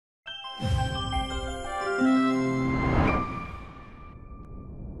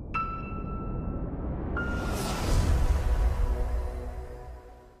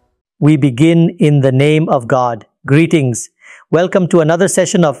We begin in the name of God. Greetings. Welcome to another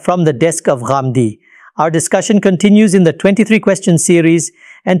session of From the Desk of Ghamidi. Our discussion continues in the 23-question series,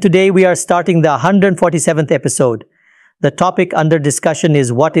 and today we are starting the 147th episode. The topic under discussion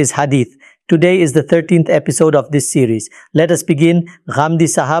is what is Hadith. Today is the 13th episode of this series. Let us begin. Ghamidi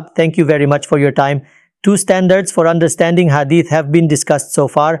Sahab, thank you very much for your time. Two standards for understanding Hadith have been discussed so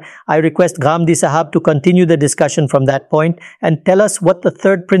far. I request Ghamidi Sahab to continue the discussion from that point and tell us what the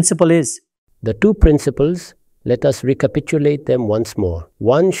third principle is. The two principles, let us recapitulate them once more.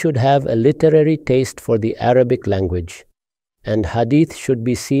 One should have a literary taste for the Arabic language, and Hadith should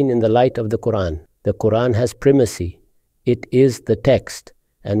be seen in the light of the Quran. The Quran has primacy. It is the text,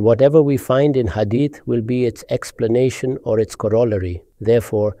 and whatever we find in Hadith will be its explanation or its corollary.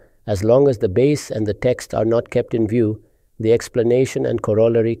 Therefore, as long as the base and the text are not kept in view, the explanation and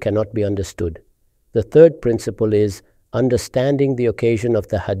corollary cannot be understood. The third principle is understanding the occasion of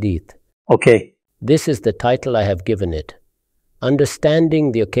the Hadith. Okay. This is the title I have given it.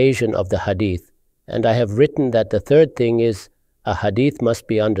 Understanding the occasion of the Hadith. And I have written that the third thing is a Hadith must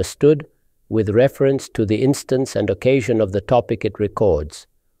be understood with reference to the instance and occasion of the topic it records.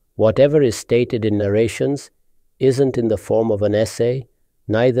 Whatever is stated in narrations isn't in the form of an essay,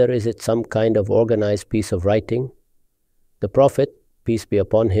 neither is it some kind of organized piece of writing. The Prophet, peace be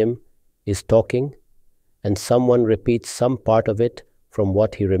upon him, is talking, and someone repeats some part of it from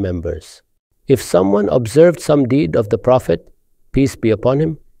what he remembers. If someone observed some deed of the Prophet, peace be upon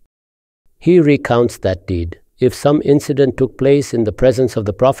him, he recounts that deed. If some incident took place in the presence of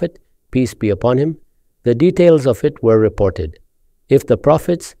the Prophet, peace be upon him, the details of it were reported. If the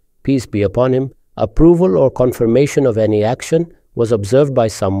Prophet's, peace be upon him, approval or confirmation of any action was observed by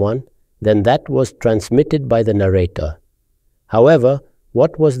someone, then that was transmitted by the narrator. However,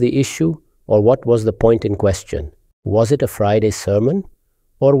 what was the issue or what was the point in question? Was it a Friday sermon,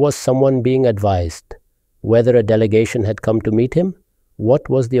 or was someone being advised? Whether a delegation had come to meet him? What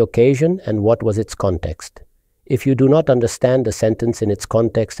was the occasion and what was its context? If you do not understand a sentence in its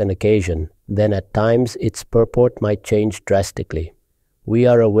context and occasion, then at times its purport might change drastically. We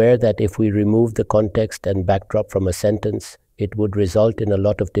are aware that if we remove the context and backdrop from a sentence, it would result in a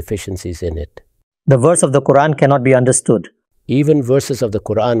lot of deficiencies in it. The verse of the Quran cannot be understood. Even verses of the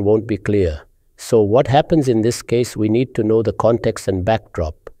Quran won't be clear. So what happens in this case, we need to know the context and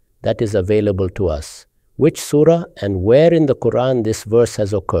backdrop that is available to us. Which surah and where in the Quran this verse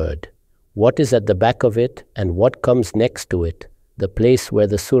has occurred. What is at the back of it and what comes next to it. The place where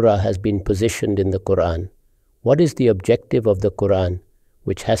the surah has been positioned in the Quran. What is the objective of the Quran,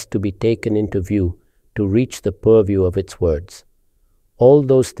 which has to be taken into view to reach the purview of its words. All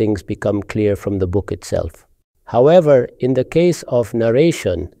those things become clear from the book itself. However, in the case of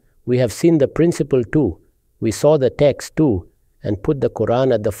narration, we have seen the principle too. We saw the text too and put the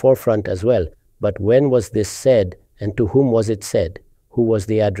Quran at the forefront as well. But when was this said and to whom was it said? Who was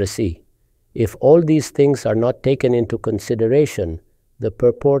the addressee? If all these things are not taken into consideration, the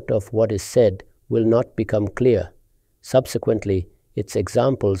purport of what is said will not become clear. Subsequently, its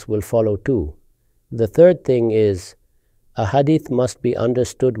examples will follow too. The third thing is, a hadith must be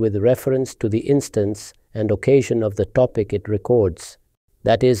understood with reference to the instance and occasion of the topic it records.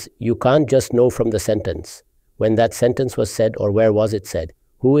 That is, you can't just know from the sentence when that sentence was said or where was it said.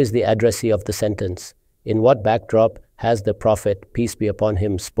 Who is the addressee of the sentence? In what backdrop has the Prophet, peace be upon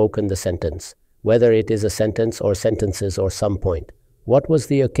him, spoken the sentence? Whether it is a sentence or sentences or some point. What was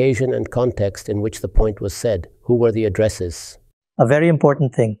the occasion and context in which the point was said? Who were the addresses? A very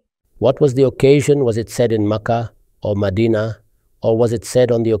important thing. What was the occasion? Was it said in Makkah or Medina? Or was it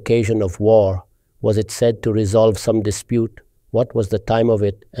said on the occasion of war? Was it said to resolve some dispute? What was the time of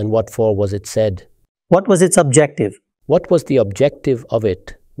it and what for was it said? What was its objective? What was the objective of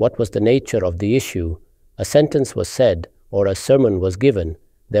it? What was the nature of the issue? A sentence was said or a sermon was given.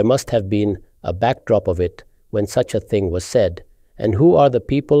 There must have been a backdrop of it when such a thing was said. And who are the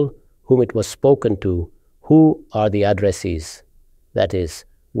people whom it was spoken to? Who are the addressees? That is,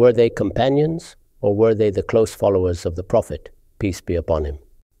 were they companions or were they the close followers of the Prophet, peace be upon him?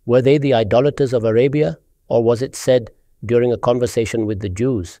 Were they the idolaters of Arabia, or was it said during a conversation with the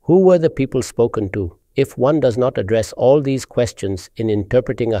Jews? Who were the people spoken to? If one does not address all these questions in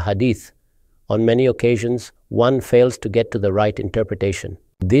interpreting a hadith, on many occasions one fails to get to the right interpretation.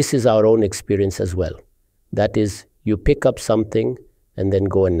 This is our own experience as well. That is, you pick up something and then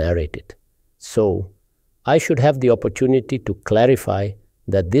go and narrate it. So, I should have the opportunity to clarify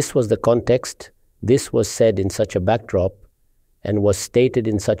that this was the context, this was said in such a backdrop, and was stated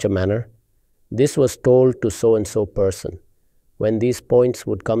in such a manner. This was told to so-and-so person. When these points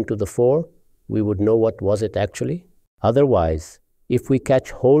would come to the fore, we would know what was it actually. Otherwise, If we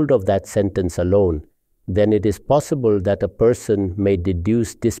catch hold of that sentence alone, then it is possible that a person may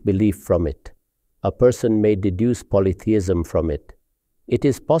deduce disbelief from it. A person may deduce polytheism from it. It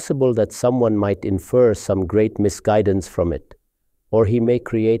is possible that someone might infer some great misguidance from it, or he may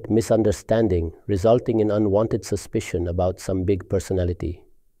create misunderstanding, resulting in unwanted suspicion about some big personality.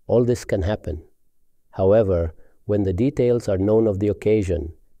 All this can happen. However, when the details are known of the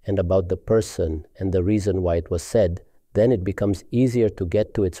occasion and about the person and the reason why it was said, then it becomes easier to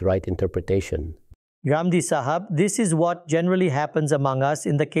get to its right interpretation. Ghamidi Sahab, this is what generally happens among us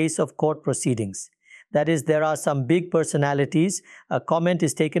in the case of court proceedings. That is, there are some big personalities, a comment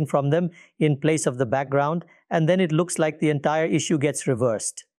is taken from them in place of the background, and then it looks like the entire issue gets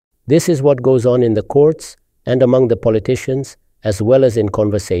reversed. This is what goes on in the courts and among the politicians, as well as in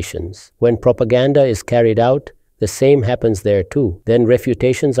conversations. When propaganda is carried out, the same happens there too. Then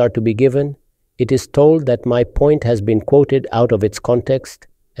refutations are to be given. It is told that my point has been quoted out of its context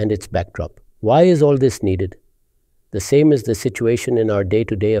and its backdrop. Why is all this needed? The same is the situation in our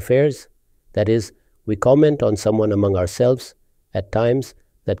day-to-day affairs. That is, we comment on someone among ourselves. At times,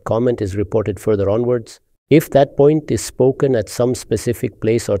 that comment is reported further onwards. If that point is spoken at some specific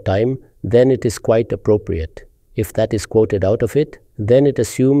place or time, then it is quite appropriate. If that is quoted out of it, then it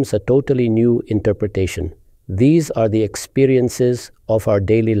assumes a totally new interpretation. These are the experiences of our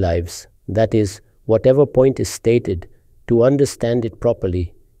daily lives. That is, whatever point is stated, to understand it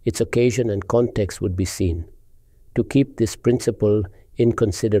properly, its occasion and context would be seen. To keep this principle in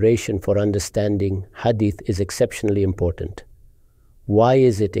consideration for understanding Hadith is exceptionally important. Why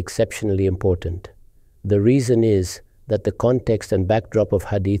is it exceptionally important? The reason is that the context and backdrop of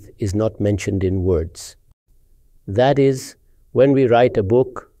Hadith is not mentioned in words. That is, when we write a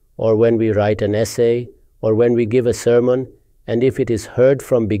book, or when we write an essay, or when we give a sermon, and if it is heard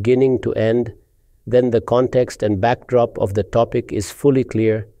from beginning to end, then the context and backdrop of the topic is fully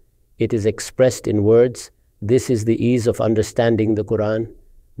clear. It is expressed in words. This is the ease of understanding the Quran.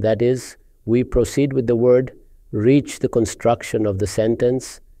 That is, we proceed with the word, reach the construction of the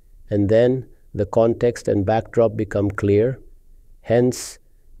sentence, and then the context and backdrop become clear. Hence,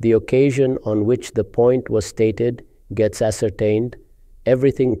 the occasion on which the point was stated gets ascertained.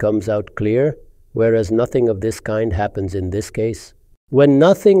 Everything comes out clear, whereas nothing of this kind happens in this case. When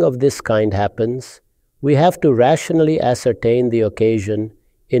nothing of this kind happens, we have to rationally ascertain the occasion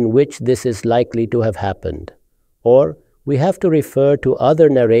in which this is likely to have happened, or we have to refer to other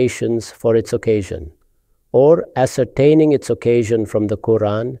narrations for its occasion, or ascertaining its occasion from the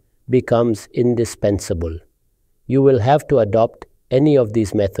Quran becomes indispensable. You will have to adopt any of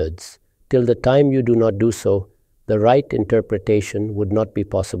these methods. Till the time you do not do so, the right interpretation would not be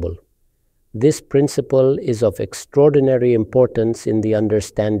possible. This principle is of extraordinary importance in the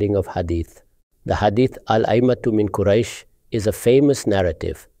understanding of Hadith. The Hadith Al-Aimatu min Quraysh is a famous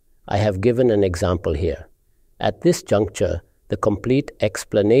narrative. I have given an example here. At this juncture, the complete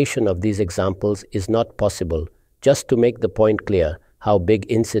explanation of these examples is not possible, just to make the point clear how big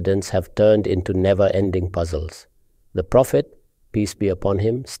incidents have turned into never-ending puzzles. The Prophet, peace be upon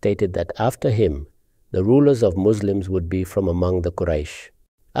him, stated that after him, the rulers of Muslims would be from among the Quraysh.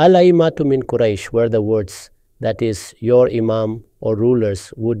 Al-Aimatu min Quraysh were the words, that is, your Imam or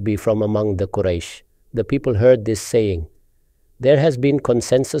rulers would be from among the Quraysh. The people heard this saying. There has been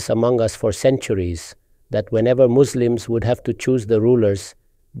consensus among us for centuries that whenever Muslims would have to choose the rulers,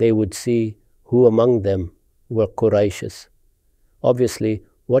 they would see who among them were Qurayshs. Obviously,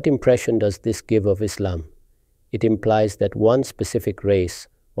 what impression does this give of Islam? It implies that one specific race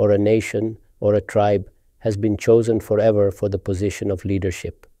or a nation or a tribe has been chosen forever for the position of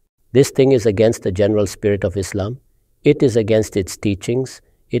leadership. This thing is against the general spirit of Islam. It is against its teachings.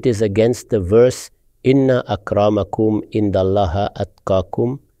 It is against the verse, Inna akramakum indallaha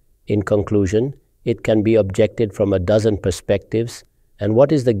atqakum. In conclusion, it can be objected from a dozen perspectives. And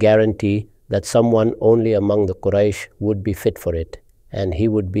what is the guarantee that someone only among the Quraysh would be fit for it, and he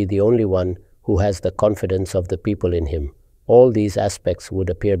would be the only one who has the confidence of the people in him? All these aspects would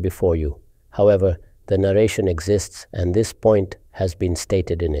appear before you. However, the narration exists, and this point has been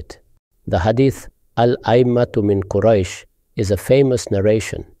stated in it. The Hadith Al-Aimatu min Quraysh is a famous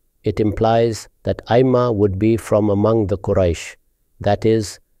narration. It implies that Aima would be from among the Quraysh, that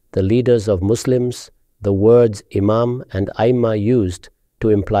is, the leaders of Muslims. The words Imam and Aima used to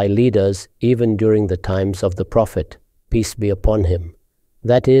imply leaders even during the times of the Prophet, peace be upon him.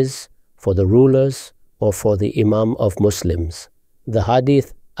 That is, for the rulers or for the Imam of Muslims. The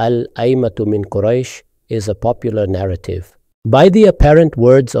Hadith Al-Aimatu min Quraysh is a popular narrative. By the apparent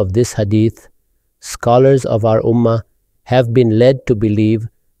words of this Hadith, scholars of our Ummah have been led to believe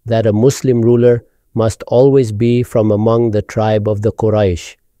that a Muslim ruler must always be from among the tribe of the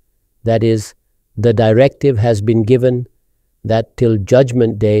Quraysh. That is, the directive has been given that till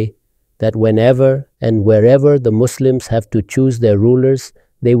Judgment Day, that whenever and wherever the Muslims have to choose their rulers,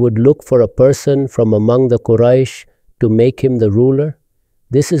 they would look for a person from among the Quraysh to make him the ruler.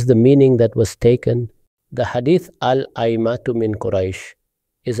 This is the meaning that was taken. The Hadith Al-Aimatu min Quraysh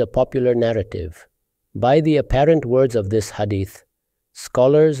is a popular narrative. By the apparent words of this Hadith,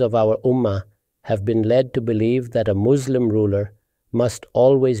 scholars of our Ummah have been led to believe that a Muslim ruler must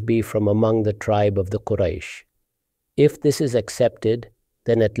always be from among the tribe of the Quraysh. If this is accepted,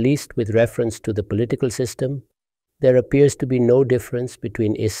 then at least with reference to the political system, there appears to be no difference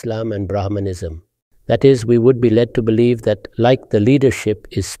between Islam and Brahmanism. That is, we would be led to believe that like the leadership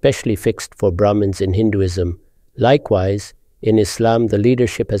is specially fixed for Brahmins in Hinduism, likewise, in Islam the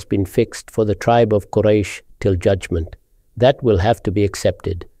leadership has been fixed for the tribe of Quraysh till judgment. That will have to be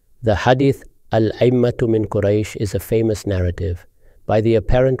accepted. The Hadith Al-Aimatu min Quraysh is a famous narrative. By the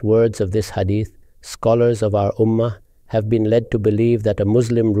apparent words of this Hadith, scholars of our Ummah have been led to believe that a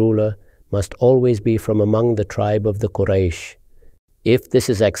Muslim ruler must always be from among the tribe of the Quraysh. If this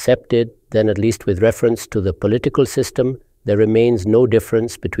is accepted, then at least with reference to the political system, there remains no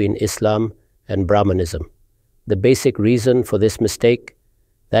difference between Islam and Brahmanism. The basic reason for this mistake,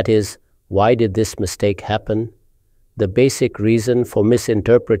 that is, why did this mistake happen? The basic reason for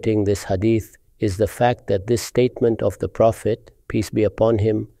misinterpreting this hadith is the fact that this statement of the Prophet, peace be upon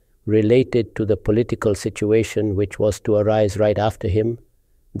him, related to the political situation which was to arise right after him.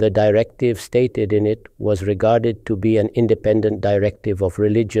 The directive stated in it was regarded to be an independent directive of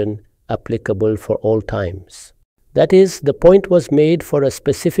religion applicable for all times. That is, the point was made for a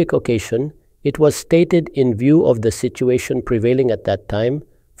specific occasion. It was stated in view of the situation prevailing at that time.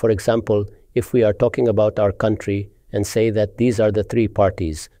 For example, if we are talking about our country and say that these are the three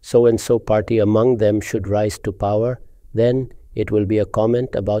parties, so and so party among them should rise to power, then it will be a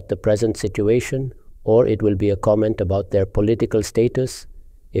comment about the present situation, or it will be a comment about their political status.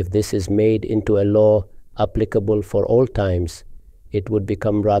 If this is made into a law applicable for all times, it would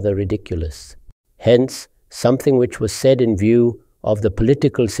become rather ridiculous. Hence, something which was said in view of the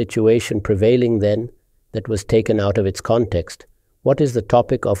political situation prevailing then, that was taken out of its context. What is the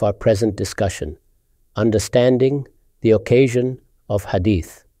topic of our present discussion? Understanding the occasion of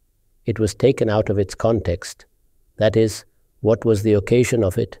Hadith. It was taken out of its context. That is, what was the occasion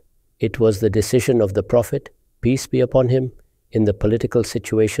of it? It was the decision of the Prophet, peace be upon him, in the political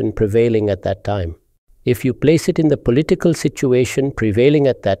situation prevailing at that time. If you place it in the political situation prevailing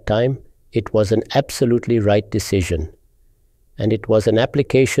at that time, it was an absolutely right decision, and it was an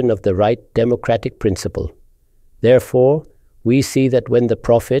application of the right democratic principle. Therefore, we see that when the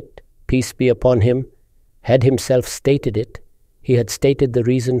Prophet, peace be upon him, had himself stated it, he had stated the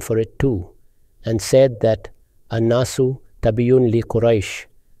reason for it too, and said that An-nasu tabiyun li Quraysh.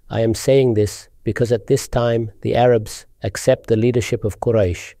 I am saying this because at this time the Arabs accept the leadership of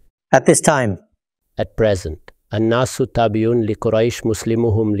Quraysh. At this time? At present. An-nasu tabiyun li Quraysh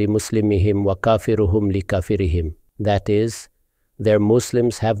muslimuhum li muslimihim wa kafiruhum li kafirihim. That is, their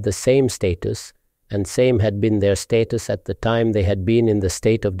Muslims have the same status, and same had been their status at the time they had been in the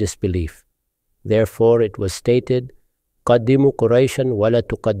state of disbelief. Therefore it was stated, قَدِّمُوا قُرَيْشًا وَلَا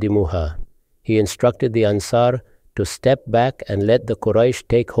تُقَدِّمُوهَا. He instructed the Ansar to step back and let the Quraysh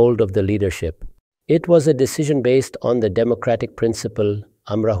take hold of the leadership. It was a decision based on the democratic principle,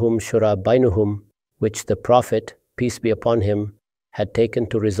 Amrahum Shura Bainuhum, which the Prophet, peace be upon him, had taken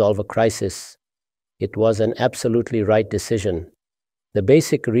to resolve a crisis. It was an absolutely right decision. The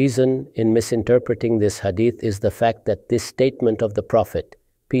basic reason in misinterpreting this hadith is the fact that this statement of the Prophet,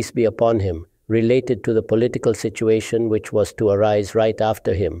 peace be upon him, related to the political situation which was to arise right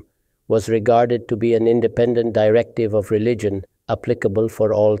after him, was regarded to be an independent directive of religion applicable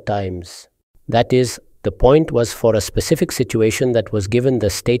for all times. That is, the point was for a specific situation that was given the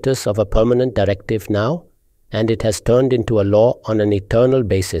status of a permanent directive now, and it has turned into a law on an eternal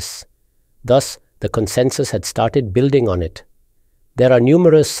basis. Thus, the consensus had started building on it. There are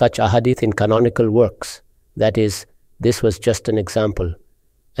numerous such ahadith in canonical works. That is, this was just an example.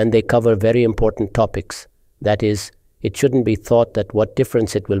 And they cover very important topics. That is, it shouldn't be thought that what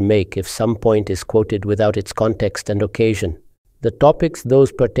difference it will make if some point is quoted without its context and occasion. The topics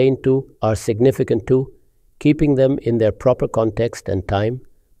those pertain to are significant too. Keeping them in their proper context and time,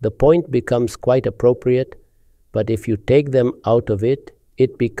 the point becomes quite appropriate, but if you take them out of it,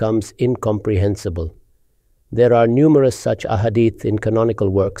 it becomes incomprehensible. There are numerous such ahadith in canonical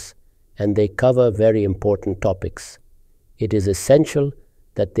works, and they cover very important topics. It is essential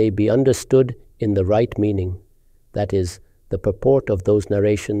that they be understood in the right meaning, that is, the purport of those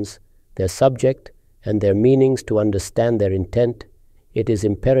narrations, their subject, and their meanings to understand their intent, it is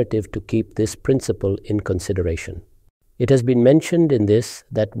imperative to keep this principle in consideration. It has been mentioned in this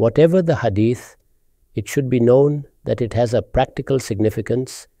that whatever the hadith, it should be known that it has a practical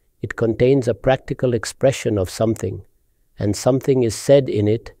significance, it contains a practical expression of something, and something is said in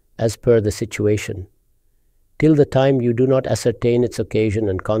it as per the situation. Till the time you do not ascertain its occasion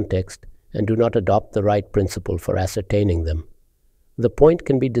and context, and do not adopt the right principle for ascertaining them, the point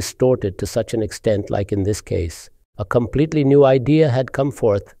can be distorted to such an extent, like in this case. A completely new idea had come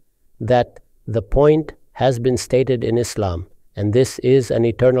forth that the point has been stated in Islam, and this is an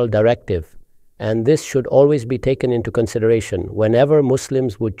eternal directive, and this should always be taken into consideration whenever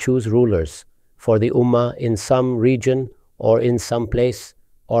Muslims would choose rulers for the Ummah in some region or in some place,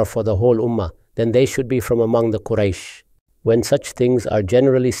 or for the whole Ummah, then they should be from among the Quraysh. When such things are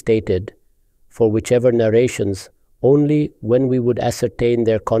generally stated, for whichever narrations, only when we would ascertain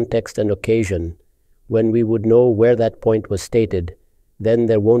their context and occasion, when we would know where that point was stated, then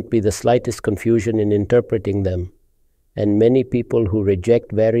there won't be the slightest confusion in interpreting them. And many people who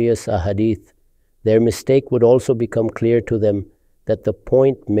reject various ahadith, their mistake would also become clear to them that the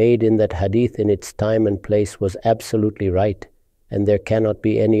point made in that hadith in its time and place was absolutely right, and there cannot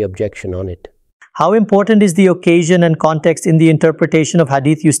be any objection on it. How important is the occasion and context in the interpretation of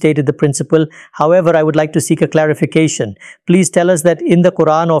hadith? You stated the principle. However, I would like to seek a clarification. Please tell us that in the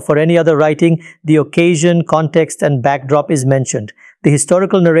Quran or for any other writing, the occasion, context and backdrop is mentioned. The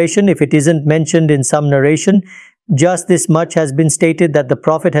historical narration, if it isn't mentioned in some narration, just this much has been stated that the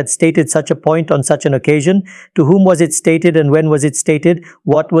Prophet had stated such a point on such an occasion. To whom was it stated and when was it stated?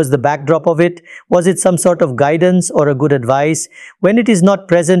 What was the backdrop of it? Was it some sort of guidance or a good advice? When it is not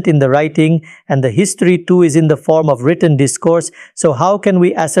present in the writing and the history too is in the form of written discourse, so how can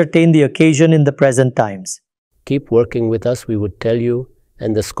we ascertain the occasion in the present times? Keep working with us, we would tell you,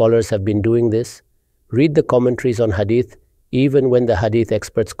 and the scholars have been doing this. Read the commentaries on hadith. Even when the hadith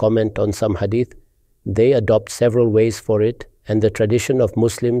experts comment on some hadith, they adopt several ways for it, and the tradition of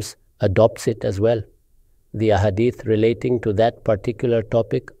Muslims adopts it as well. The ahadith relating to that particular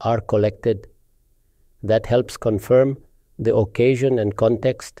topic are collected. That helps confirm the occasion and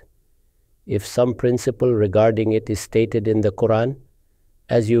context. If some principle regarding it is stated in the Quran,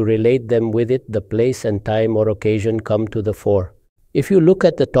 as you relate them with it, the place and time or occasion come to the fore. If you look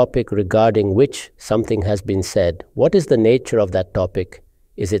at the topic regarding which something has been said, what is the nature of that topic?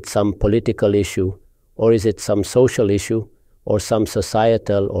 Is it some political issue? Or is it some social issue, or some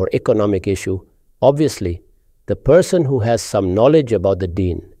societal or economic issue? Obviously, the person who has some knowledge about the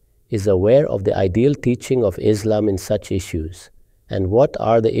deen is aware of the ideal teaching of Islam in such issues, and what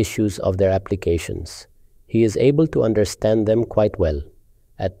are the issues of their applications. He is able to understand them quite well.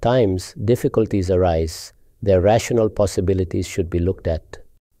 At times, difficulties arise. Their rational possibilities should be looked at.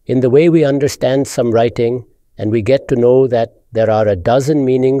 In the way we understand some writing, and we get to know that there are a dozen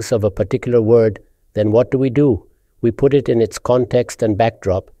meanings of a particular word, then what do? We put it in its context and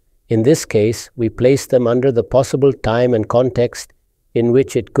backdrop. In this case, we place them under the possible time and context in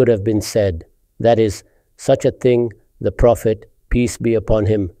which it could have been said. That is, such a thing the Prophet, peace be upon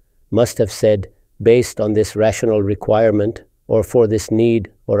him, must have said based on this rational requirement, or for this need,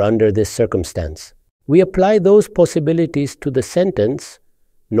 or under this circumstance. We apply those possibilities to the sentence.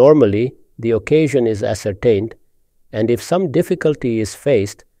 Normally, the occasion is ascertained, and if some difficulty is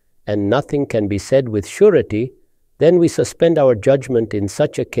faced, and nothing can be said with surety, then we suspend our judgment in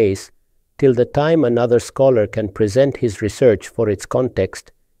such a case till the time another scholar can present his research for its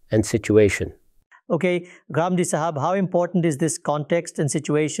context and situation. Okay, Ghamidi Sahab, how important is this context and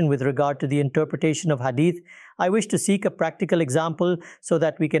situation with regard to the interpretation of hadith? I wish to seek a practical example so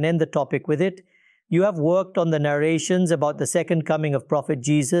that we can end the topic with it. You have worked on the narrations about the second coming of Prophet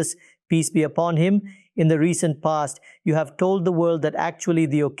Jesus, peace be upon him. In the recent past, you have told the world that actually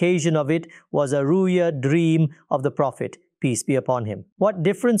the occasion of it was a ruya, dream of the Prophet, peace be upon him. What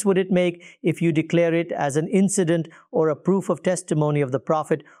difference would it make if you declare it as an incident or a proof of testimony of the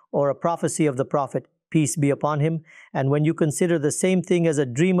Prophet or a prophecy of the Prophet, peace be upon him? And when you consider the same thing as a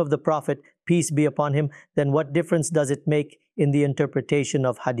dream of the Prophet, peace be upon him, then what difference does it make in the interpretation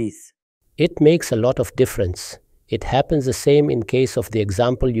of hadith? It makes a lot of difference. It happens the same in case of the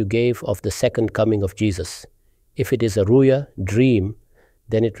example you gave of the second coming of Jesus. If it is a ruya, dream,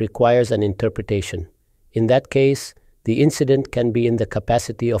 then it requires an interpretation. In that case, the incident can be in the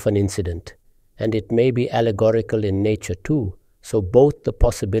capacity of an incident, and it may be allegorical in nature too, so both the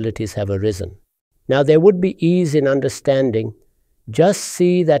possibilities have arisen. Now there would be ease in understanding. Just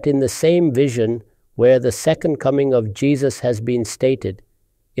see that in the same vision where the second coming of Jesus has been stated,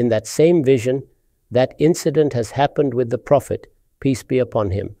 in that same vision, that incident has happened with the Prophet, peace be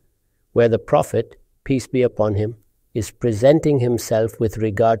upon him, where the Prophet, peace be upon him, is presenting himself with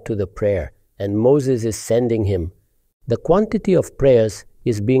regard to the prayer, and Moses is sending him, the quantity of prayers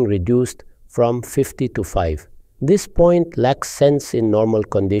is being reduced from 50 to 5. This point lacks sense in normal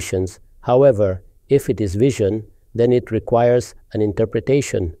conditions. However, if it is vision, then it requires an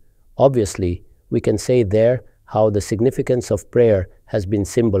interpretation. Obviously, we can say there how the significance of prayer has been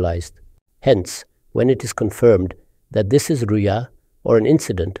symbolized. Hence, when it is confirmed that this is ruya, or an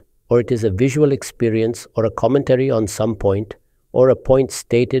incident, or it is a visual experience or a commentary on some point, or a point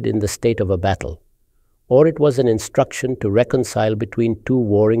stated in the state of a battle, or it was an instruction to reconcile between two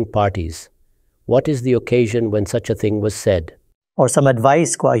warring parties, what is the occasion when such a thing was said? Or some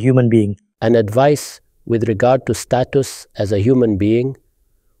advice to a human being. An advice with regard to status as a human being.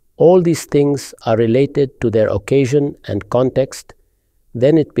 All these things are related to their occasion and context.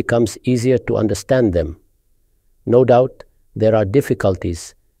 Then it becomes easier to understand them. No doubt, there are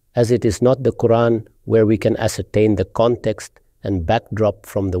difficulties, as it is not the Quran where we can ascertain the context and backdrop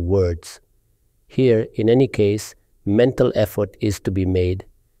from the words. Here, in any case, mental effort is to be made,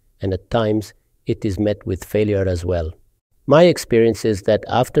 and at times it is met with failure as well. My experience is that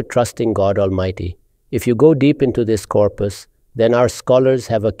after trusting God Almighty, if you go deep into this corpus, then our scholars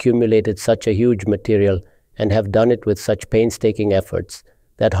have accumulated such a huge material and have done it with such painstaking efforts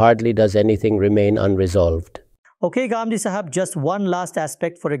that hardly does anything remain unresolved. Okay, Ghamidi Sahab, just one last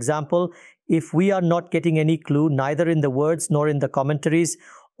aspect. For example, if we are not getting any clue, neither in the words nor in the commentaries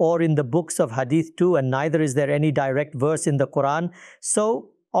or in the books of Hadith too, and neither is there any direct verse in the Quran.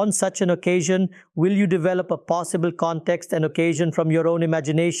 So, on such an occasion, will you develop a possible context and occasion from your own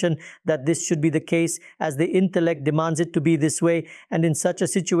imagination that this should be the case as the intellect demands it to be this way, and in such a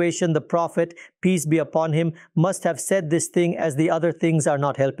situation the Prophet, peace be upon him, must have said this thing as the other things are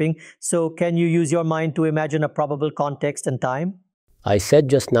not helping. So can you use your mind to imagine a probable context and time? I said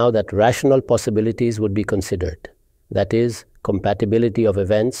just now that rational possibilities would be considered. That is, compatibility of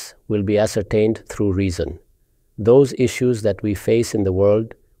events will be ascertained through reason. Those issues that we face in the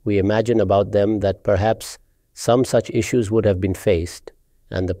world, we imagine about them that perhaps some such issues would have been faced,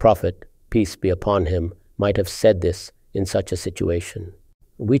 and the Prophet, peace be upon him, might have said this in such a situation.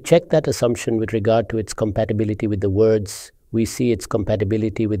 We check that assumption with regard to its compatibility with the words, we see its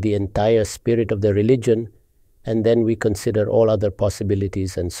compatibility with the entire spirit of the religion, and then we consider all other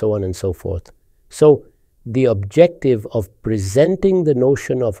possibilities and so on and so forth. So, the objective of presenting the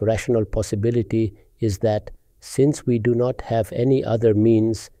notion of rational possibility is that since we do not have any other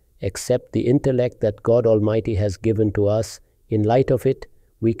means except the intellect that God Almighty has given to us, in light of it,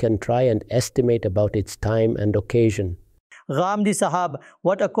 we can try and estimate about its time and occasion. Ghamidi Sahab,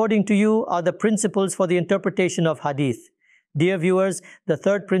 what according to you are the principles for the interpretation of Hadith? Dear viewers, the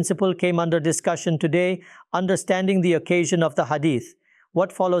third principle came under discussion today, understanding the occasion of the Hadith.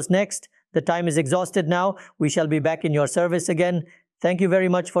 What follows next? The time is exhausted now. We shall be back in your service again. Thank you very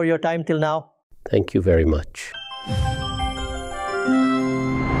much for your time till now. Thank you very much.